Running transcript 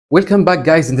Welcome back,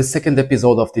 guys, in the second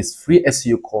episode of this free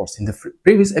SEO course. In the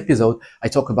previous episode, I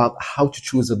talked about how to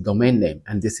choose a domain name.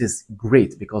 And this is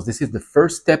great because this is the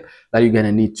first step that you're going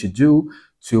to need to do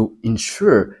to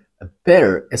ensure a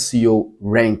better SEO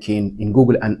ranking in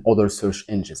Google and other search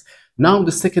engines. Now,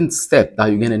 the second step that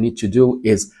you're going to need to do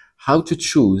is how to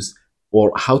choose or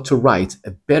how to write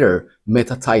a better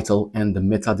meta title and the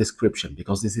meta description,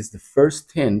 because this is the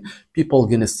first thing people are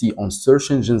going to see on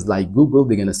search engines like Google.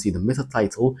 They're going to see the meta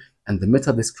title and the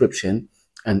meta description,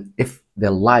 and if they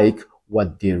like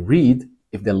what they read,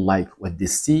 if they like what they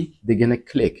see, they're going to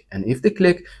click, and if they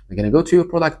click, they're going to go to your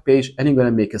product page and you're going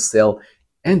to make a sale.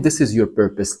 And this is your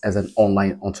purpose as an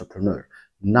online entrepreneur.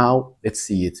 Now let's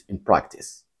see it in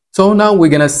practice. So now we're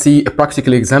going to see a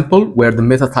practical example where the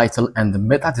meta title and the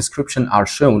meta description are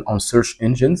shown on search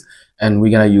engines, and we're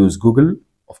going to use Google,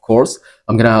 of course.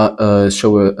 I'm going to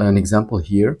show an example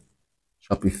here.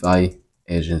 Shopify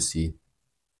agency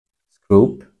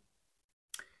group.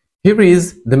 Here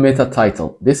is the meta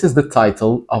title. This is the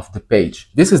title of the page.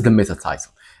 This is the meta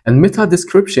title. And meta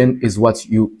description is what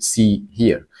you see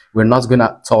here. We're not going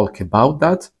to talk about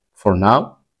that for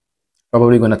now.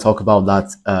 Probably going to talk about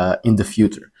that in the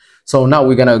future. So now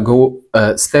we're going to go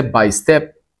step by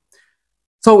step.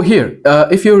 So here,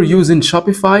 if you're using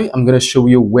Shopify, I'm going to show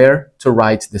you where to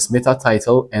write this meta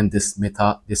title and this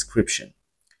meta description.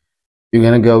 You're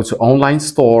going to go to online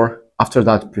store, after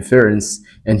that preference,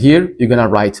 and here you're going to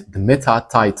write the meta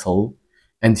title,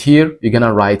 and here you're going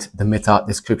to write the meta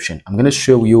description. I'm going to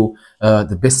show you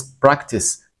the best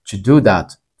practice to do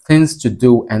that, things to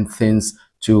do and things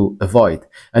to avoid.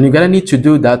 And you're going to need to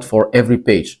do that for every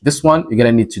page. This one, you're going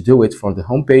to need to do it for the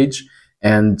home page.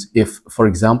 And if, for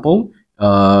example,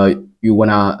 you want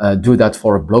to do that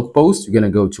for a blog post, you're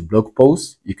going to go to blog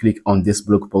post. You click on this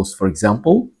blog post, for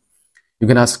example. You're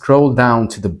going to scroll down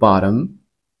to the bottom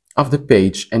of the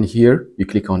page, and here you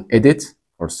click on edit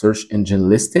for search engine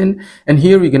listing. And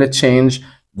here you're going to change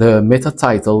the meta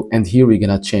title, and here we're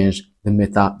going to change the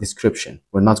meta description.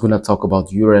 We're not going to talk about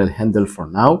URL handle for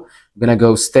now. We're going to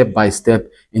go step by step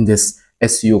in this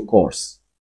SEO course.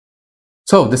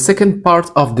 So the second part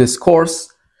of this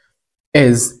course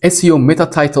is SEO meta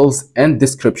titles and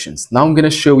descriptions. Now I'm going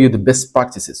to show you the best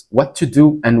practices, what to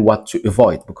do and what to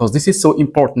avoid, because this is so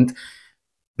important,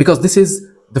 because this is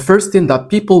the first thing that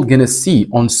people are going to see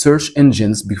on search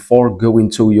engines before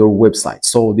going to your website.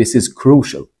 So this is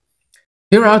crucial.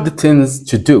 Here are the things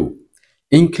to do.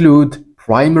 Include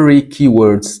primary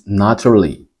keywords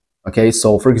naturally. Okay,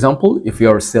 so for example, if you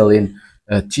are selling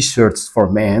t-shirts for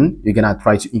men, you're gonna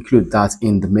try to include that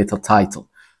in the meta title.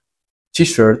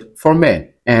 T-shirt for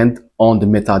men, and on the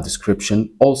meta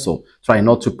description also. Try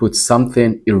not to put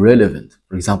something irrelevant.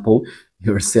 For example,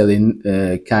 you're selling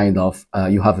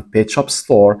you have a pet shop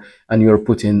store and you're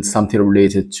putting something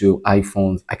related to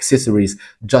iPhones, accessories,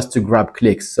 just to grab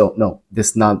clicks. So no,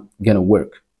 this is not gonna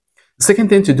work. The second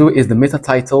thing to do is the meta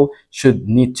title should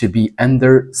need to be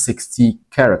under 60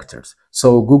 characters.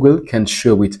 So Google can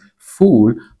show it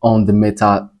full on the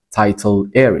meta title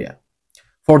area.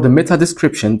 For the meta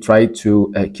description, try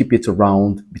to keep it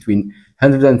around between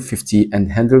 150 and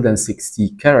 160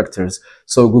 characters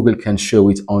so Google can show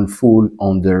it on full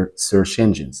on their search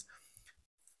engines.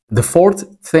 The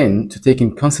fourth thing to take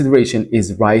in consideration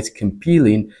is write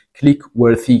compelling,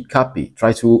 click-worthy copy.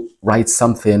 Try to write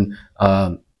something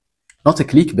not a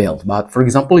clickbait, but for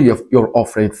example, you're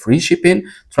offering free shipping.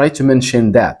 Try to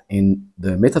mention that in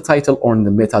the meta title or in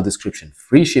the meta description.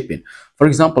 Free shipping. For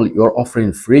example, you're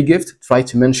offering free gift. Try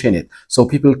to mention it so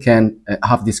people can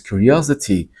have this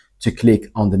curiosity to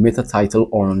click on the meta title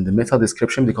or on the meta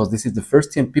description, because this is the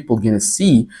first thing people are gonna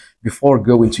see before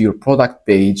going to your product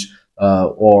page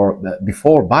or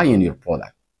before buying your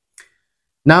product.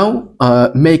 Now,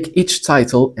 make each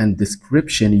title and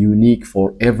description unique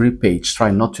for every page. Try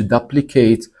not to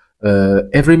duplicate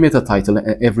every meta title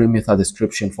and every meta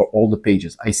description for all the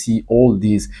pages. I see all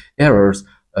these errors,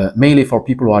 mainly for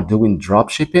people who are doing drop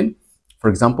shipping. For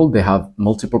example, they have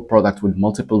multiple products with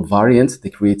multiple variants.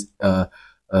 They create a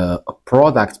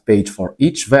product page for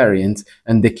each variant,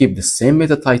 and they keep the same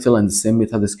meta title and the same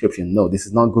meta description. No, this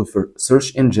is not good for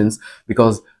search engines,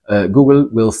 because Google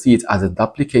will see it as a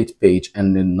duplicate page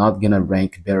and they're not gonna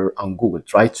rank better on Google.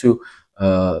 Try to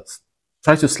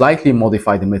slightly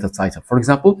modify the meta title. For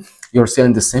example, you're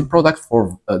selling the same product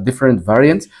for different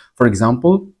variants. For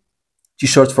example,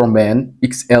 t-shirt for men,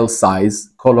 XL size,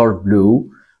 color blue,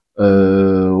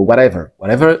 whatever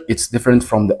it's different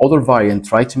from the other variant.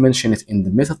 Try to mention it in the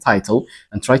meta title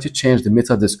and try to change the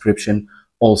meta description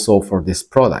also for this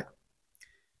product.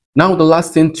 Now, the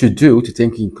last thing to do to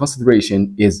take in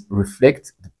consideration is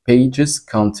reflect the page's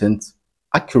content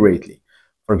accurately.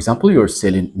 For example, you're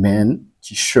selling men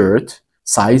t-shirt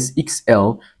size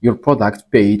XL, your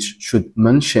product page should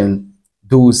mention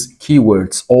those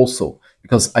keywords also,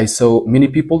 because I saw many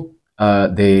people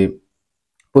they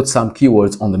put some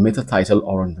keywords on the meta title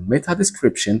or on the meta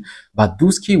description, but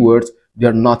those keywords,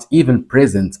 they're not even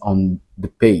present on the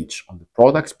page, on the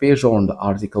product page or on the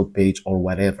article page or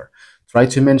whatever. Try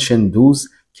to mention those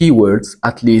keywords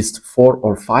at least 4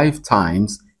 or 5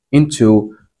 times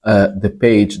into the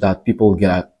page that people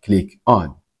gonna click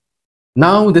on.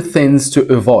 Now the things to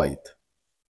avoid.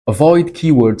 Avoid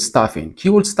keyword stuffing.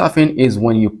 Keyword stuffing is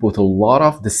when you put a lot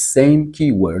of the same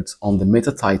keywords on the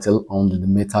meta title, on the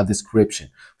meta description.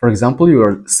 For example, you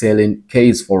are selling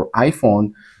case for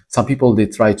iPhone. Some people, they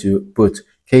try to put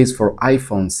case for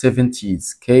iPhone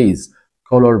 70s, case,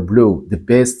 color blue, the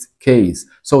best case.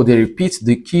 So they repeat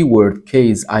the keyword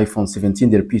case iPhone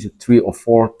 17, they repeat it 3 or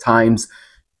 4 times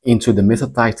into the meta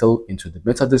title, into the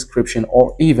meta description,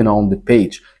 or even on the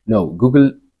page. No,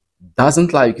 Google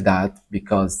doesn't like that,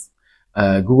 because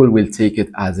Google will take it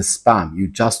as a spam. You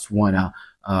just wanna,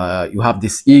 you have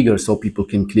this eager so people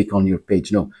can click on your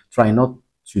page. No, try not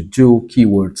to do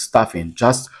keyword stuffing.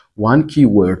 Just one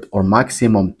keyword or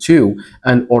maximum two,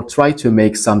 and or try to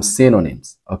make some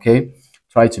synonyms. Okay,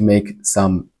 try to make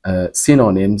some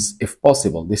synonyms if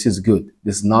possible. This is good.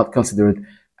 This is not considered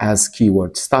as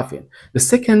keyword stuffing. The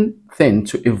second thing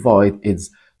to avoid is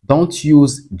don't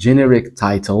use generic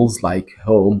titles like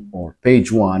home or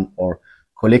page one or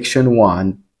collection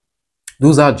one.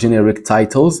 Those are generic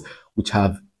titles which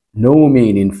have no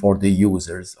meaning for the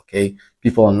users. Okay,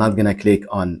 people are not gonna click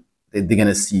on, they're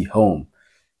gonna see home.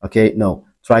 Okay, no,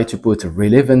 try to put a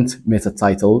relevant meta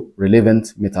title,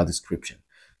 relevant meta description.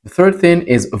 The third thing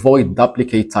is avoid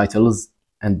duplicate titles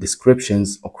and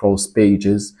descriptions across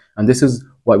pages, and this is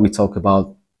what we talked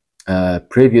about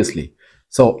previously.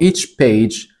 So each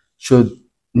page should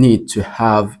need to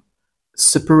have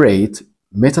separate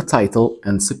meta title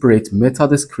and separate meta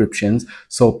descriptions,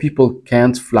 so people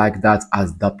can't flag that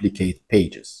as duplicate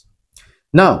pages.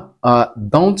 Now,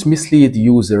 don't mislead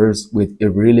users with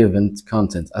irrelevant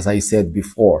content. As I said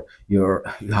before, you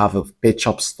have a pet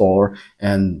shop store,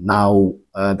 and now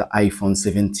the iPhone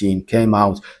 17 came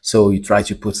out, so you try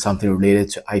to put something related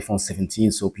to iPhone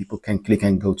 17 so people can click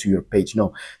and go to your page.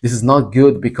 No, this is not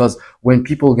good, because when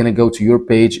people are gonna go to your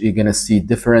page, you're gonna see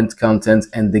different content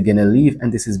and they're gonna leave,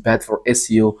 and this is bad for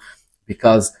SEO,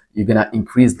 because you're gonna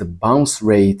increase the bounce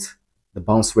rate. The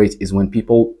bounce rate is when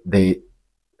people, they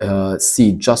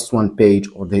see just one page,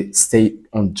 or they stay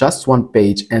on just one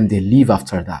page and they leave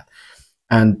after that.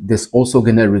 And this also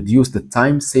gonna reduce the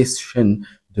time session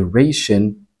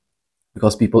duration,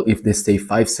 because people, if they stay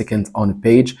 5 seconds on a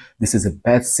page, this is a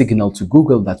bad signal to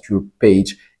Google that your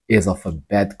page is of a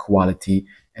bad quality,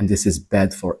 and this is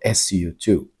bad for SEO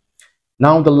too.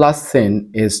 Now the last thing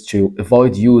is to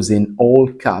avoid using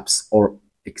all caps or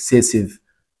excessive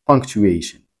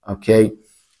punctuation. Okay,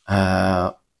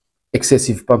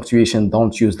 excessive punctuation,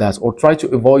 don't use that, or try to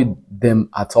avoid them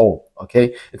at all.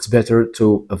 Okay, it's better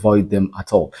to avoid them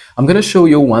at all. I'm going to show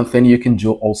you one thing you can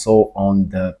do also on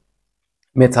the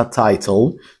meta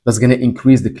title that's going to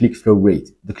increase the click-through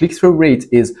rate. The click-through rate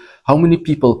is how many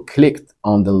people clicked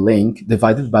on the link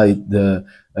divided by the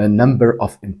number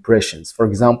of impressions. For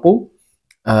example,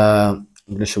 I'm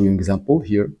going to show you an example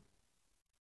here.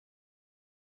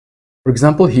 For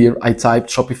example, here I typed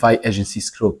Shopify agency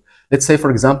group. Let's say,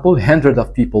 for example, 100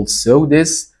 of people saw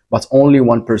this, but only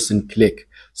one person click.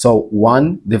 So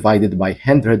 1 divided by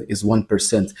 100 is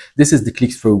 1%. This is the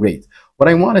click-through rate. What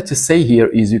I wanted to say here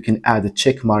is you can add a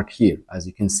check mark here. As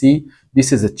you can see,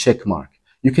 this is a check mark.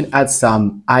 You can add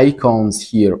some icons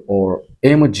here or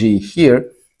emoji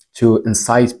here to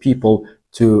incite people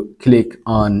to click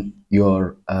on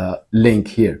your link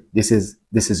here. This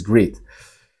is great.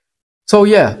 So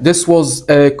yeah, this was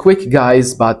quick,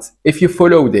 guys, but if you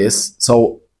follow this,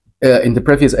 so in the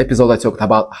previous episode, I talked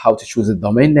about how to choose a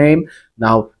domain name.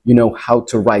 Now you know how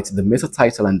to write the meta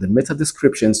title and the meta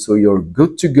description, so you're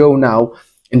good to go now.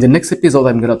 In the next episode,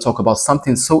 I'm going to talk about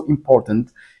something so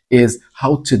important, is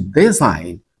how to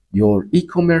design your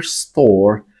e-commerce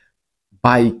store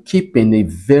by keeping a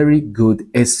very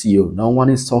good SEO. No one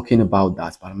is talking about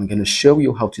that, but I'm going to show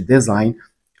you how to design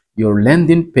your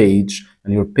landing page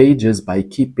and your pages by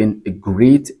keeping a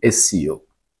great SEO.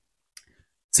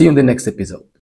 See you in the next episode.